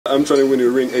I'm trying to win a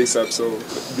ring ASAP, so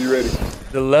be ready.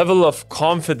 The level of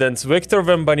confidence Victor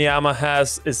Wembanyama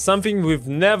has is something we've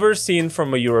never seen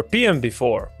from a European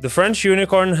before. The French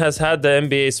unicorn has had the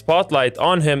NBA spotlight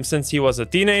on him since he was a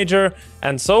teenager,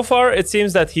 and so far it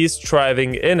seems that he's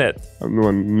thriving in it.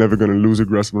 I'm never gonna lose a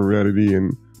grasp on reality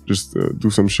and just do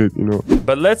some shit, you know.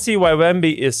 But let's see why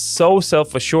Wemby is so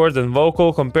self-assured and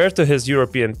vocal compared to his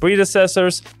European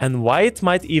predecessors, and why it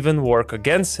might even work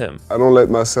against him. I don't let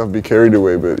myself be carried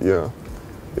away, but yeah,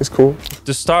 it's cool.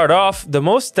 To start off, the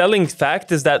most telling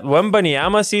fact is that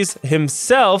Wembanyama sees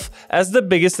himself as the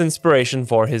biggest inspiration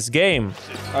for his game.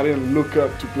 I didn't look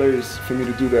up to players for me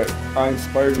to do that. I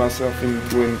inspired myself in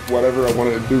doing whatever I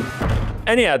wanted to do.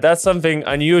 And yeah, that's something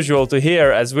unusual to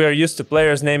hear, as we are used to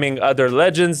players naming other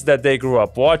legends that they grew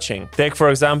up watching. Take for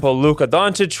example Luka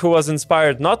Doncic, who was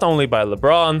inspired not only by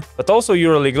LeBron, but also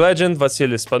EuroLeague legend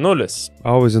Vasilis Spanoulis. I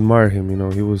always admire him, you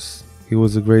know, he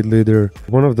was a great leader,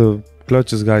 one of the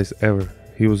clutchest guys ever.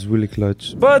 He was really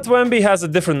clutch. But Wemby has a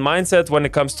different mindset when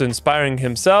it comes to inspiring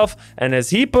himself, and as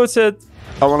he puts it,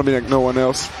 I want to be like no one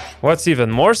else. What's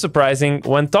even more surprising,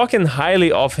 when talking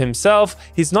highly of himself,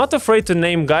 he's not afraid to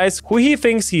name guys who he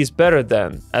thinks he's better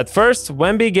than. At first,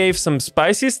 Wemby gave some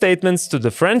spicy statements to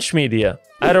the French media.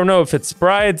 I don't know if it's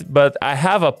pride, but I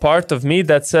have a part of me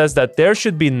that says that there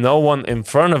should be no one in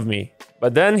front of me.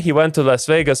 But then he went to Las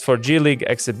Vegas for G League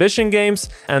exhibition games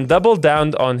and doubled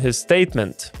down on his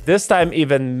statement. This time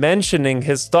even mentioning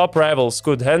his top rival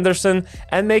Scoot Henderson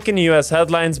and making US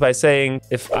headlines by saying,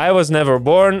 "If I was never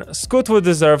born, Scoot would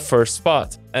deserve first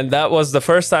spot." And that was the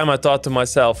first time I thought to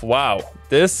myself, wow,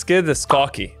 this kid is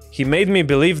cocky. He made me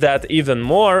believe that even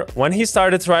more when he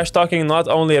started trash talking not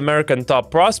only American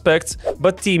top prospects,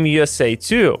 but Team USA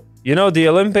too. You know, the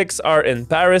Olympics are in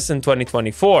Paris in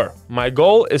 2024. My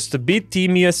goal is to beat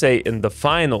Team USA in the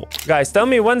final. Guys, tell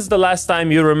me, when's the last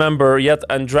time you remember yet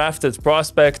undrafted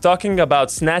prospect talking about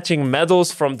snatching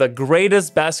medals from the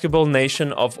greatest basketball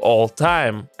nation of all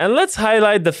time? And let's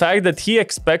highlight the fact that he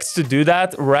expects to do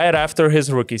that right after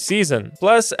his rookie season.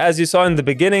 Plus, as you saw in the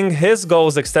beginning, his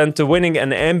goals extend to winning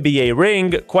an NBA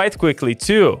ring quite quickly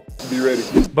too. Be ready.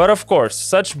 But of course,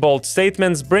 such bold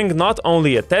statements bring not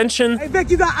only attention, hey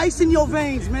Vic, you got ice in your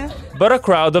veins, man, but a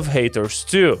crowd of haters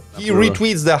too. He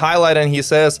retweets the highlight and he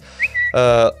says,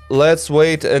 let's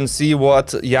wait and see what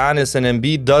Giannis and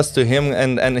Embiid does to him,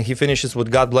 and he finishes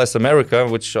with God bless America,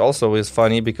 which also is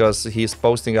funny because he's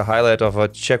posting a highlight of a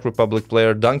Czech Republic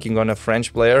player dunking on a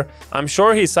French player. I'm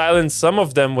sure he silenced some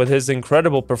of them with his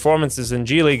incredible performances in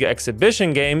G League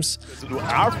exhibition games.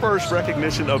 Our first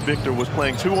recognition of Victor was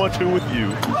playing 2-on-2 with you,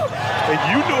 and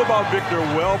you knew about Victor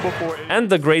well before. And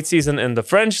the great season in the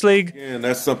French League. And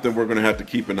that's something we're going to have to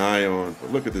keep an eye on.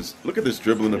 But look at this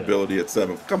dribbling ability at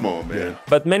 7. Come on, man.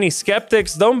 But many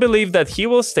skeptics don't believe that he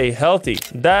will stay healthy.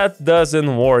 That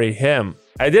doesn't worry him.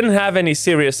 I didn't have any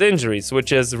serious injuries,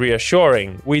 which is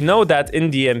reassuring. We know that in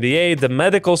the NBA, the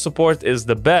medical support is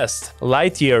the best,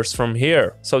 light years from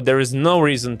here, so there is no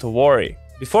reason to worry.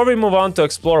 Before we move on to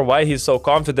explore why he's so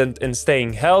confident in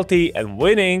staying healthy and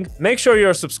winning, make sure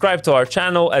you're subscribed to our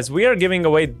channel, as we are giving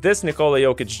away this Nikola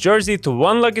Jokic jersey to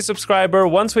one lucky subscriber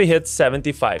once we hit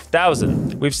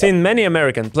 75,000. We've seen many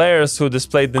American players who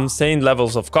displayed insane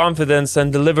levels of confidence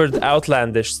and delivered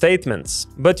outlandish statements.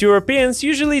 But Europeans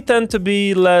usually tend to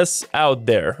be less out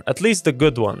there, at least the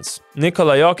good ones.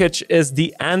 Nikola Jokic is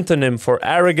the antonym for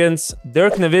arrogance,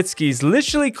 Dirk Nowitzki is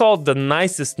literally called the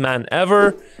nicest man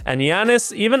ever, and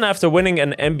Giannis, even after winning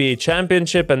an NBA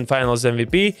championship and Finals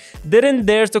MVP, didn't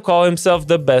dare to call himself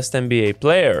the best NBA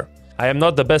player. I am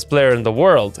not the best player in the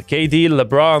world. KD,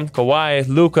 LeBron, Kawhi,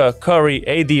 Luka, Curry,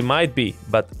 AD might be,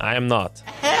 but I am not.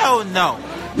 hell no.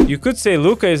 You could say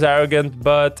Luka is arrogant,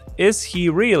 but is he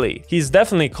really? He's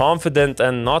definitely confident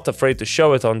and not afraid to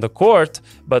show it on the court,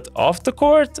 but off the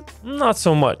court, not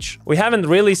so much. We haven't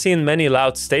really seen many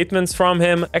loud statements from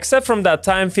him, except from that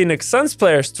time Phoenix Suns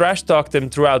players trash-talked him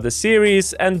throughout the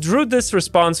series and drew this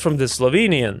response from the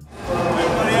Slovenian.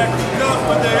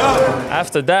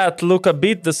 After that, Luka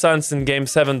beat the Suns in Game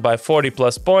 7 by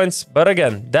 40+ points, but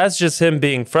again, that's just him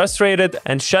being frustrated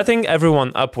and shutting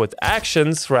everyone up with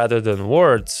actions rather than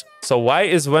words. So why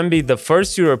is Wemby the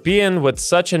first European with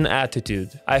such an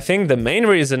attitude? I think the main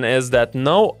reason is that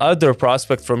no other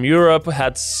prospect from Europe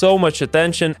had so much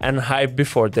attention and hype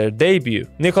before their debut.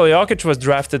 Nikola Jokic was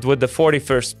drafted with the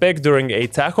 41st pick during a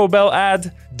Taco Bell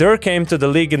ad, Dirk came to the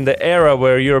league in the era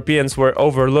where Europeans were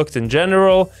overlooked in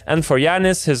general, and for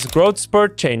Giannis, his growth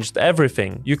spurt changed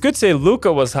everything. You could say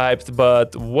Luka was hyped,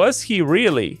 but was he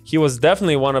really? He was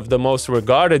definitely one of the most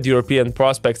regarded European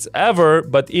prospects ever,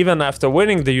 but even after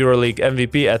winning the EuroLeague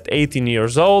MVP at 18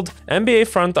 years old, NBA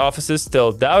front offices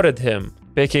still doubted him,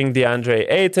 picking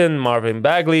DeAndre Ayton, Marvin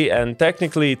Bagley, and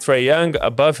technically Trae Young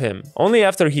above him. Only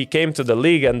after he came to the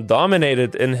league and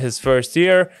dominated in his first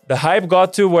year, the hype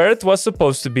got to where it was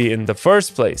supposed to be in the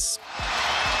first place.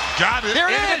 Got it. There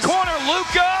it is. Corner,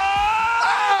 Luka.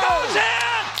 Goes in.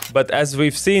 But as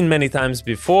we've seen many times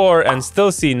before and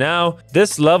still see now,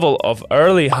 this level of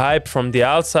early hype from the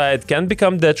outside can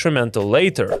become detrimental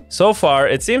later. So far,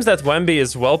 it seems that Wemby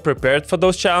is well prepared for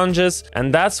those challenges,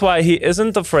 and that's why he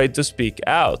isn't afraid to speak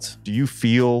out. Do you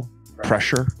feel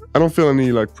pressure? I don't feel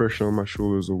any like pressure on my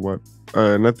shoulders or what.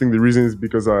 And I think the reason is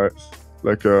because I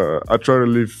try to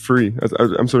live free.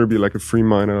 I'm trying to be like a free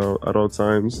mind at all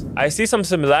times. I see some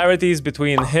similarities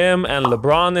between him and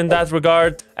LeBron in that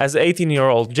regard, as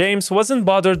 18-year-old James wasn't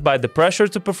bothered by the pressure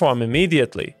to perform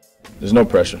immediately. There's no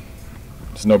pressure.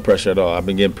 There's no pressure at all. I've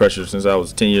been getting pressure since I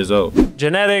was 10 years old.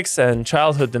 Genetics and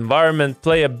childhood environment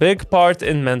play a big part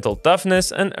in mental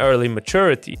toughness and early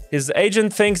maturity. His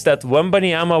agent thinks that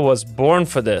Wembanyama was born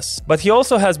for this, but he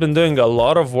also has been doing a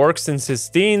lot of work since his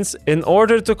teens in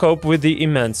order to cope with the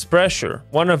immense pressure.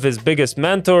 One of his biggest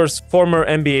mentors, former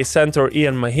NBA center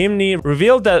Ian Mahimny,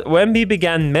 revealed that Wemby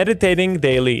began meditating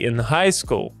daily in high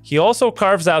school. He also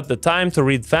carves out the time to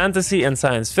read fantasy and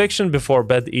science fiction before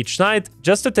bed each night,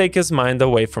 just to take his mind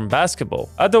away from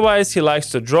basketball. Otherwise, he likes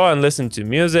to draw and listen to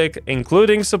music,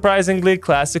 including surprisingly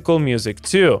classical music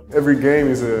too. Every game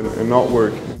is an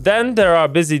artwork. Then there are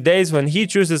busy days when he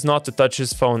chooses not to touch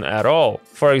his phone at all.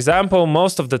 For example,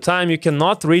 most of the time you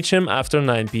cannot reach him after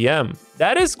 9 p.m.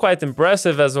 That is quite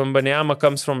impressive, as Wembanyama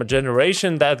comes from a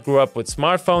generation that grew up with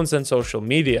smartphones and social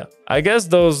media. I guess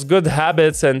those good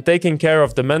habits and taking care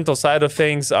of the mental side of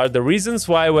things are the reasons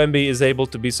why Wemby is able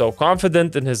to be so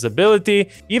confident in his ability,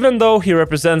 even though he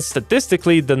represents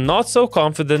statistically the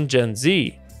not-so-confident Gen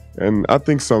Z. And I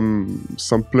think some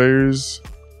players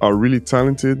are really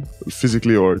talented,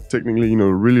 physically or technically,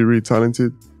 really, really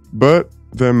talented, but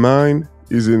their mind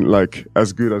isn't like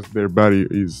as good as their body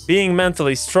is. Being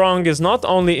mentally strong is not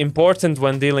only important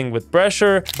when dealing with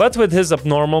pressure, but with his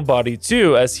abnormal body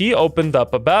too, as he opened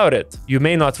up about it. You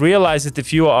may not realize it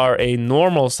if you are a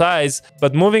normal size,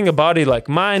 but moving a body like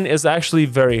mine is actually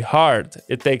very hard.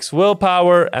 It takes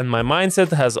willpower, and my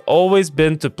mindset has always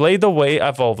been to play the way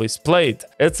I've always played.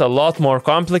 It's a lot more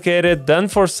complicated than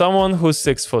for someone who's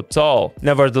 6 foot tall.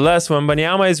 Nevertheless,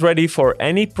 Wembanyama is ready for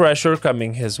any pressure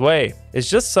coming his way. It's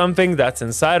just something that's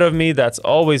inside of me that's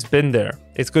always been there.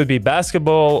 It could be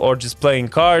basketball or just playing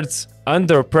cards.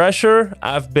 Under pressure,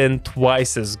 I've been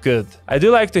twice as good. I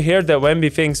do like to hear that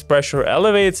Wemby thinks pressure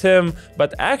elevates him,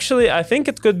 but actually I think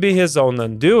it could be his own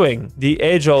undoing. The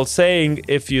age-old saying,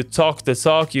 if you talk the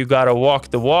talk, you gotta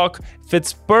walk the walk,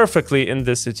 fits perfectly in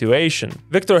this situation.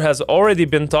 Victor has already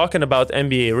been talking about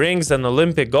NBA rings and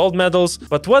Olympic gold medals,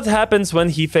 but what happens when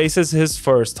he faces his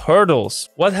first hurdles?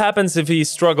 What happens if he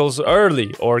struggles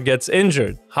early or gets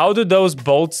injured? How do those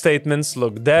bold statements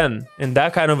look then? In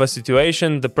that kind of a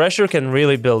situation, the pressure can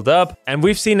really build up, and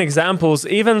we've seen examples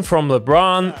even from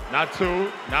LeBron. Not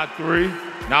 2, not 3,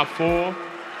 not 4,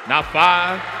 not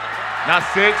 5, not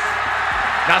 6,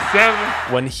 not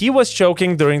 7. When he was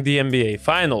choking during the NBA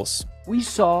Finals. We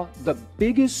saw the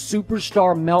biggest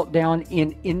superstar meltdown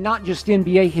in not just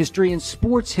NBA history, in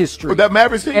sports history. That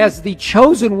Mavericks team? As the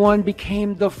chosen one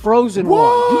became the frozen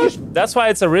one. That's why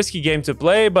it's a risky game to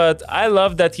play, but I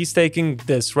love that he's taking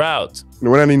this route.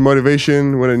 When I need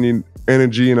motivation, when I need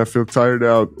energy and I feel tired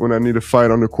out, when I need a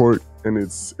fight on the court and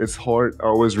it's hard, I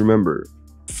always remember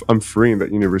I'm free in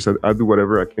that universe. I do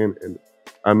whatever I can, and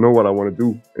I know what I want to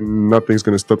do, and nothing's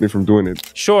going to stop me from doing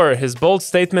it. Sure, his bold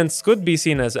statements could be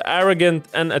seen as arrogant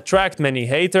and attract many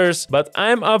haters, but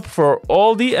I'm up for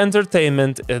all the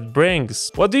entertainment it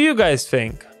brings. What do you guys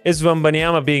think? Is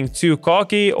Wembanyama being too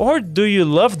cocky, or do you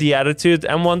love the attitude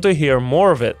and want to hear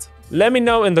more of it? Let me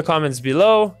know in the comments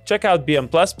below. Check out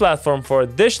BM Plus platform for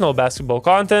additional basketball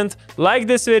content. Like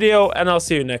this video, and I'll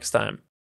see you next time.